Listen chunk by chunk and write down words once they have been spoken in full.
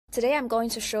Today I'm going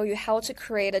to show you how to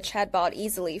create a chatbot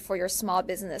easily for your small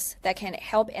business that can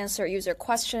help answer user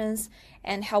questions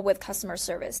and help with customer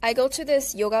service. I go to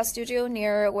this yoga studio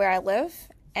near where I live,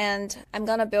 and I'm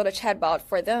gonna build a chatbot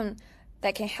for them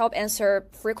that can help answer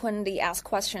frequently asked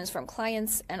questions from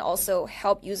clients and also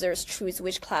help users choose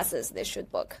which classes they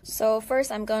should book. So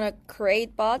first I'm gonna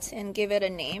create bot and give it a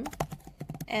name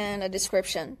and a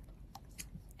description.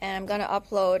 And I'm gonna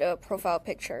upload a profile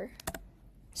picture.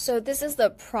 So this is the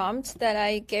prompt that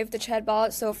I gave the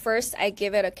chatbot. So first I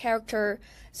give it a character.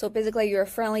 So basically you're a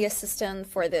friendly assistant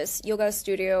for this yoga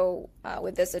studio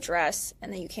with this address,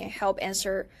 and then you can help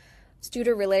answer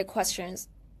studio-related questions,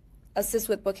 assist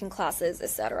with booking classes,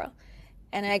 etc.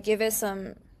 And I give it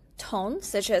some tone,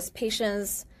 such as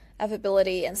patience,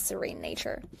 affability, and serene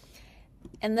nature.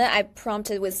 And then I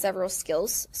prompted with several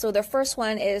skills. So the first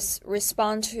one is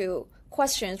respond to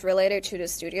questions related to the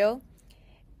studio.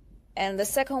 And the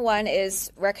second one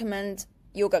is recommend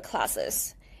yoga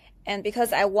classes. And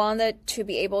because I wanted to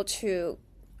be able to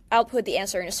output the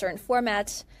answer in a certain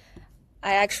format,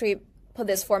 I actually put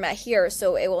this format here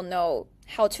so it will know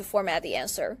how to format the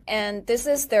answer. And this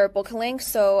is their booking link,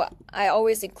 so I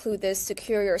always include this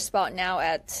secure your spot now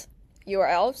at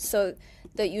URL, so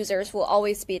the users will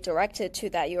always be directed to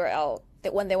that URL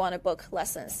when they want to book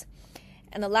lessons.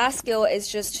 And the last skill is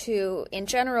just to, in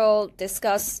general,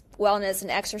 discuss wellness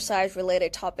and exercise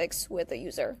related topics with the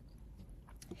user.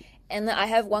 And then I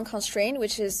have one constraint,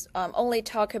 which is only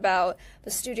talk about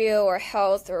the studio or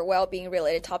health or well-being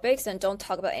related topics and don't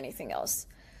talk about anything else.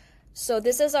 So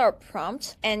this is our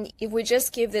prompt. And if we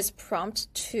just give this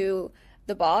prompt to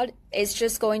the bot, it's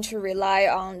just going to rely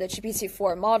on the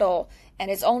GPT-4 model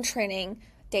and its own training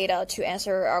data to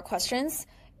answer our questions.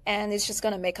 And it's just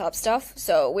going to make up stuff.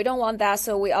 So we don't want that.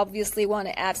 So we obviously want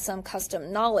to add some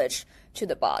custom knowledge to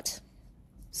the bot.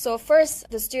 So first,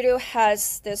 the studio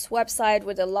has this website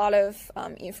with a lot of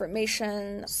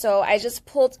information. So I just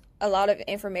pulled a lot of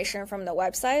information from the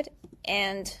website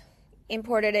and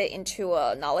imported it into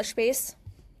a knowledge base.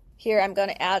 Here I'm going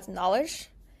to add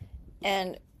knowledge.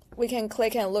 And we can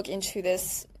click and look into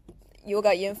this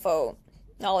yoga info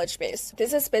knowledge base.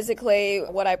 This is basically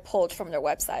what I pulled from their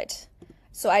website.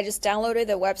 So I just downloaded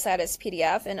the website as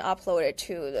PDF and uploaded it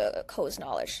to the Coze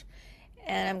knowledge.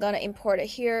 And I'm going to import it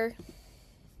here.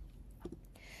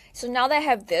 So now that I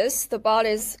have this, the bot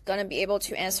is going to be able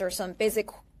to answer some basic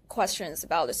questions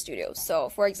about the studio. So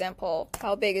for example,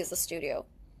 how big is the studio?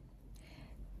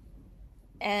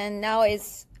 And now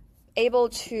it's able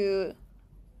to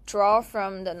draw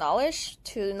from the knowledge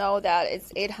to know that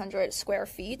it's 800 square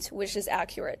feet, which is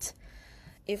accurate.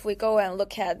 If we go and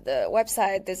look at the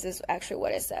website, this is actually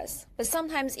what it says. But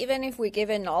sometimes even if we give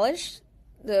it knowledge,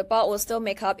 the bot will still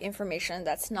make up information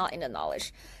that's not in the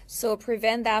knowledge. So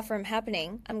prevent that from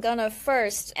happening, I'm gonna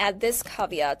first add this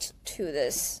caveat to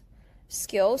this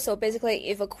skill. So basically,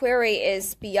 if a query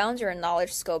is beyond your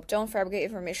knowledge scope, don't fabricate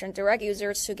information. Direct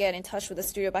users to get in touch with the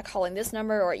studio by calling this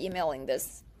number or emailing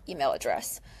this email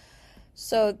address.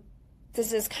 So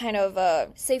this is kind of a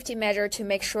safety measure to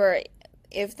make sure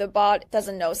if the bot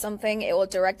doesn't know something, it will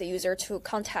direct the user to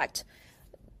contact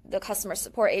the customer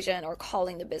support agent or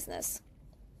calling the business.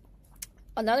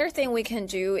 Another thing we can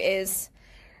do is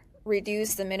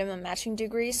reduce the minimum matching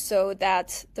degree so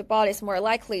that the bot is more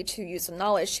likely to use the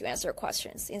knowledge to answer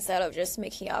questions instead of just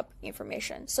making up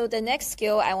information. So the next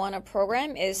skill I want to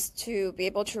program is to be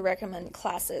able to recommend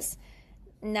classes.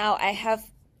 Now I have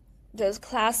the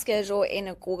class schedule in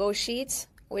a Google Sheet,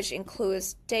 which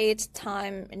includes date,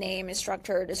 time, name,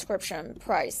 instructor, description,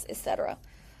 price, etc.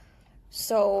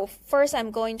 So first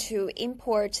I'm going to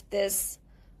import this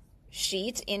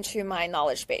sheet into my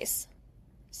knowledge base.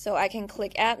 So I can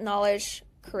click Add Knowledge,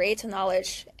 Create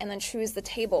Knowledge, and then choose the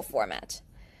table format.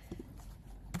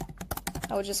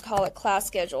 I will just call it Class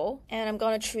Schedule, and I'm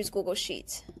going to choose Google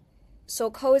Sheet.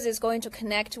 So Coze is going to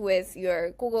connect with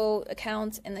your Google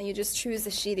account, and then you just choose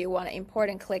the sheet you want to import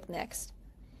and click Next.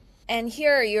 And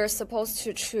here you're supposed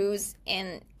to choose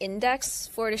an index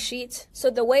for the sheet. So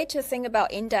the way to think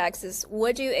about index is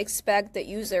what do you expect the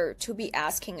user to be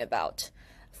asking about?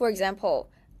 For example,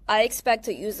 I expect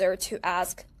the user to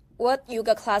ask what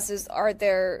yoga classes are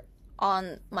there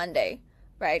on Monday,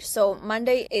 right? So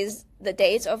Monday is the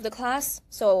date of the class.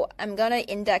 So I'm going to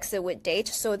index it with date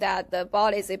so that the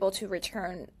bot is able to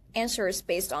return answers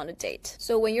based on the date.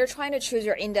 So when you're trying to choose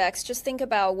your index, just think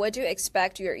about what do you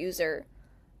expect your user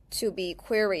to be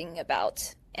querying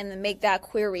about and then make that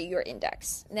query your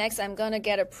index. Next, I'm going to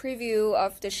get a preview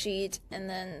of the sheet, and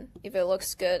then if it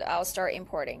looks good, I'll start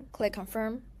importing. Click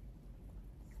Confirm.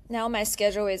 Now my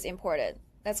schedule is imported.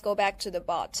 Let's go back to the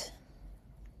bot.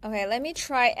 Okay, let me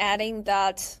try adding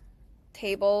that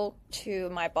table to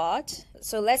my bot.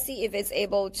 So let's see if it's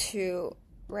able to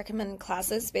recommend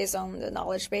classes based on the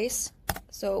knowledge base.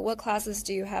 So what classes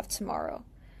do you have tomorrow?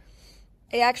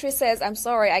 It actually says, I'm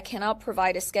sorry, I cannot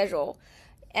provide a schedule.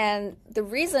 And the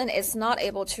reason it's not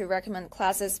able to recommend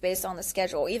classes based on the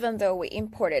schedule, even though we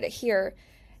imported it here,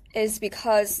 is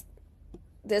because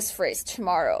this phrase,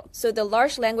 tomorrow. So the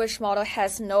large language model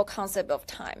has no concept of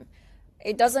time.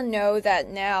 It doesn't know that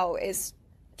now is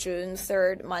June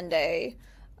 3rd, Monday.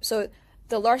 So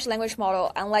the large language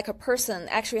model, unlike a person,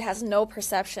 actually has no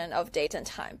perception of date and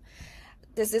time.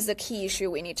 This is the key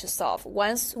issue we need to solve.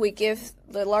 Once we give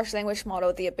the large language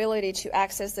model the ability to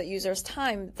access the user's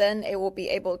time, then it will be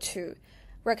able to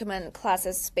recommend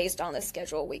classes based on the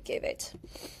schedule we give it.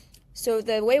 So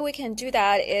the way we can do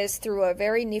that is through a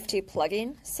very nifty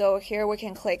plugin. So here we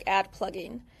can click Add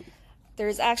Plugin.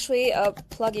 There's actually a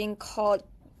plugin called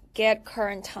Get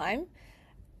Current Time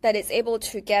that is able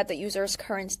to get the user's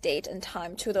current date and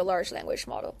time to the large language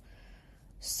model.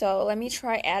 So let me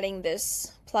try adding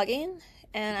this plugin,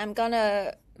 and I'm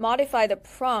gonna modify the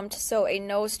prompt so it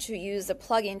knows to use the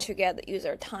plugin to get the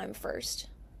user time first.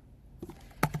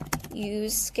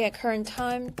 Use Get Current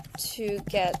Time to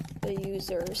get the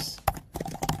user's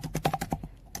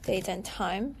date and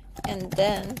time, and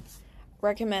then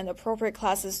recommend appropriate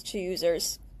classes to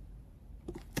users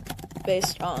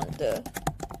based on the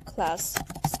class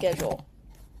schedule.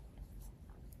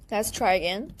 Let's try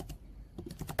again.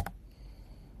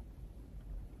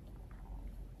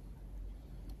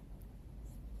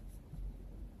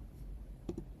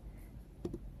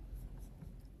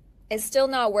 It's still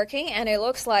not working, and it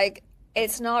looks like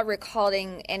it's not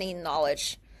recording any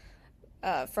knowledge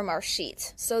from our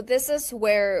sheet. So this is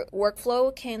where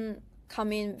workflow can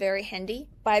come in very handy.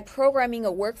 By programming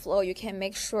a workflow, you can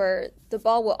make sure the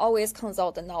bot will always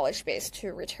consult the knowledge base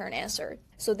to return answer.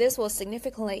 So this will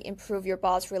significantly improve your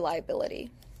bot's reliability.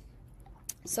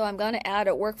 So I'm going to add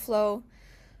a workflow,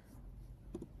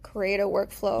 create a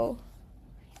workflow,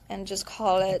 and just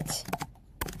call it.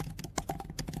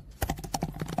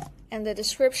 And the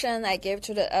description I give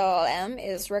to the LLM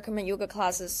is recommend yoga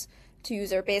classes to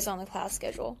user based on the class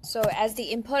schedule. So as the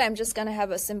input, I'm just going to have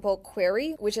a simple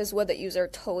query, which is what the user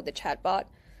told the chatbot.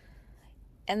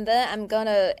 And then I'm going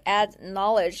to add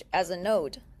knowledge as a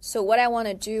node. So what I want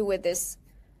to do with this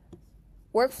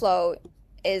workflow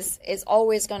is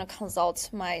always going to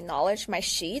consult my knowledge, my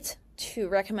sheet, to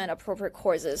recommend appropriate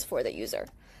courses for the user.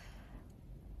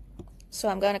 So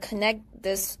I'm going to connect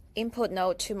this input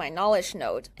node to my knowledge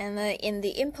node. And then in the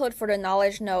input for the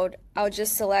knowledge node, I'll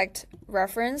just select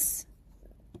reference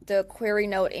the query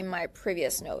node in my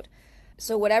previous node.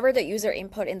 So whatever the user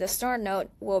input in the start node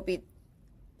will be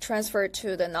transferred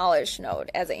to the knowledge node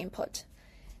as an input.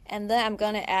 And then I'm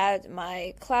going to add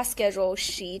my class schedule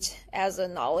sheet as a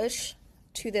knowledge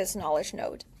to this knowledge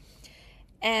node.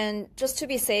 And just to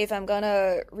be safe, I'm going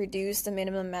to reduce the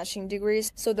minimum matching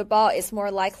degrees so the bot is more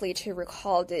likely to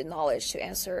recall the knowledge to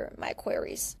answer my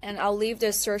queries. And I'll leave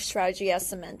the search strategy as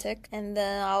semantic. And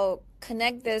then I'll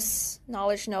connect this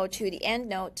knowledge node to the end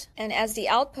node. And as the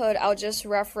output, I'll just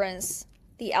reference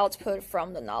the output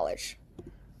from the knowledge.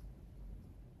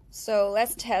 So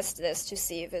let's test this to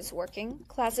see if it's working.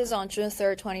 Classes on June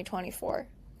 3rd, 2024.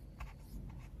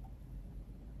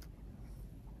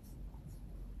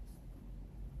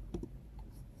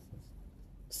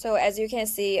 So as you can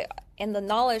see, in the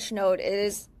knowledge node, it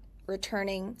is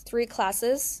returning 3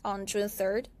 classes on June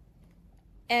 3rd.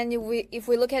 And if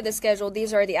we look at the schedule,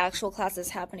 these are the actual classes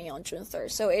happening on June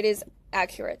 3rd. So it is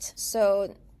accurate.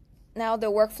 So now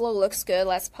the workflow looks good.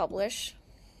 Let's publish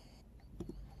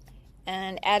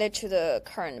and add it to the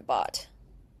current bot.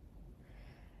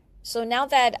 So now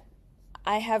that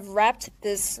I have wrapped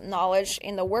this knowledge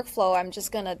in the workflow, I'm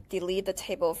just going to delete the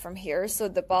table from here so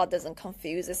the bot doesn't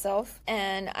confuse itself.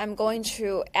 And I'm going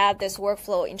to add this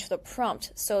workflow into the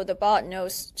prompt so the bot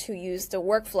knows to use the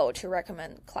workflow to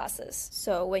recommend classes.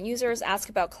 So when users ask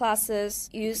about classes,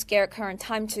 use get current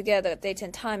time to get the date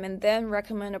and time, and then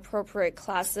recommend appropriate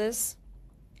classes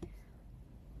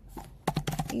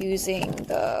using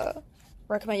the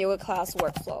recommend yoga class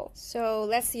workflow. So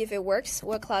let's see if it works.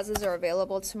 What classes are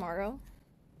available tomorrow?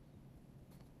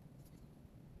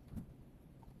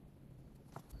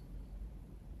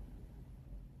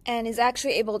 And is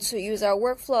actually able to use our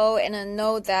workflow and then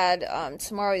know that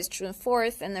tomorrow is June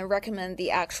 4th and then recommend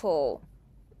the actual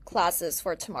classes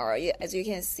for tomorrow. As you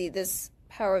can see, this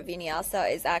Power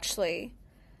Vinyasa is actually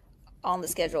on the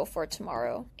schedule for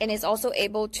tomorrow. And it's also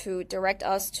able to direct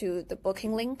us to the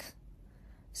booking link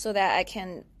so that I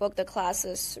can book the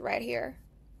classes right here.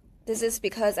 This is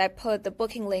because I put the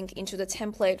booking link into the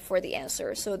template for the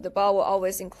answer, so the bot will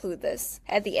always include this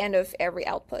at the end of every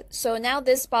output. So now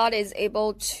this bot is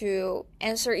able to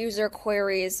answer user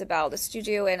queries about the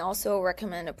studio and also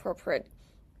recommend appropriate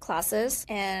classes.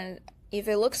 And if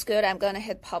it looks good, I'm going to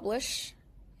hit publish,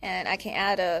 and I can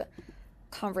add a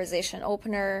conversation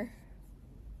opener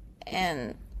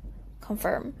and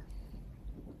confirm.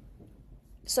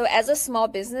 So as a small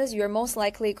business, you're most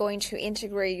likely going to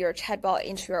integrate your chatbot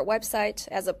into your website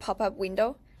as a pop-up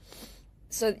window.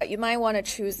 So you might want to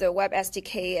choose the Web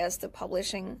SDK as the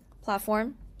publishing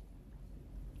platform.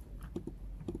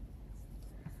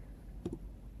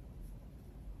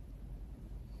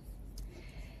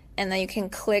 And then you can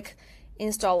click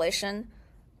installation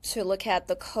to look at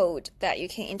the code that you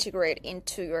can integrate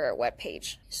into your web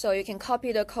page. So you can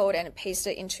copy the code and paste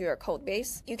it into your code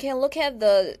base. You can look at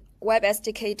the Web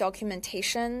SDK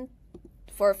documentation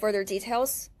for further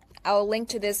details. I'll link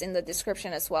to this in the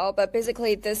description as well. But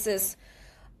basically, this is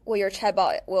what your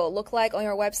chatbot will look like on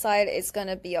your website. It's going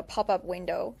to be a pop-up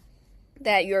window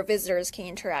that your visitors can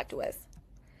interact with.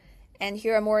 And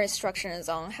here are more instructions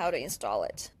on how to install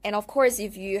it. And of course,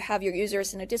 if you have your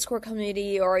users in a Discord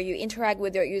community or you interact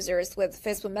with your users with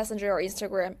Facebook Messenger or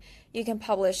Instagram, you can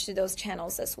publish to those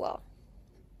channels as well.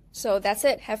 So that's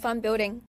it. Have fun building.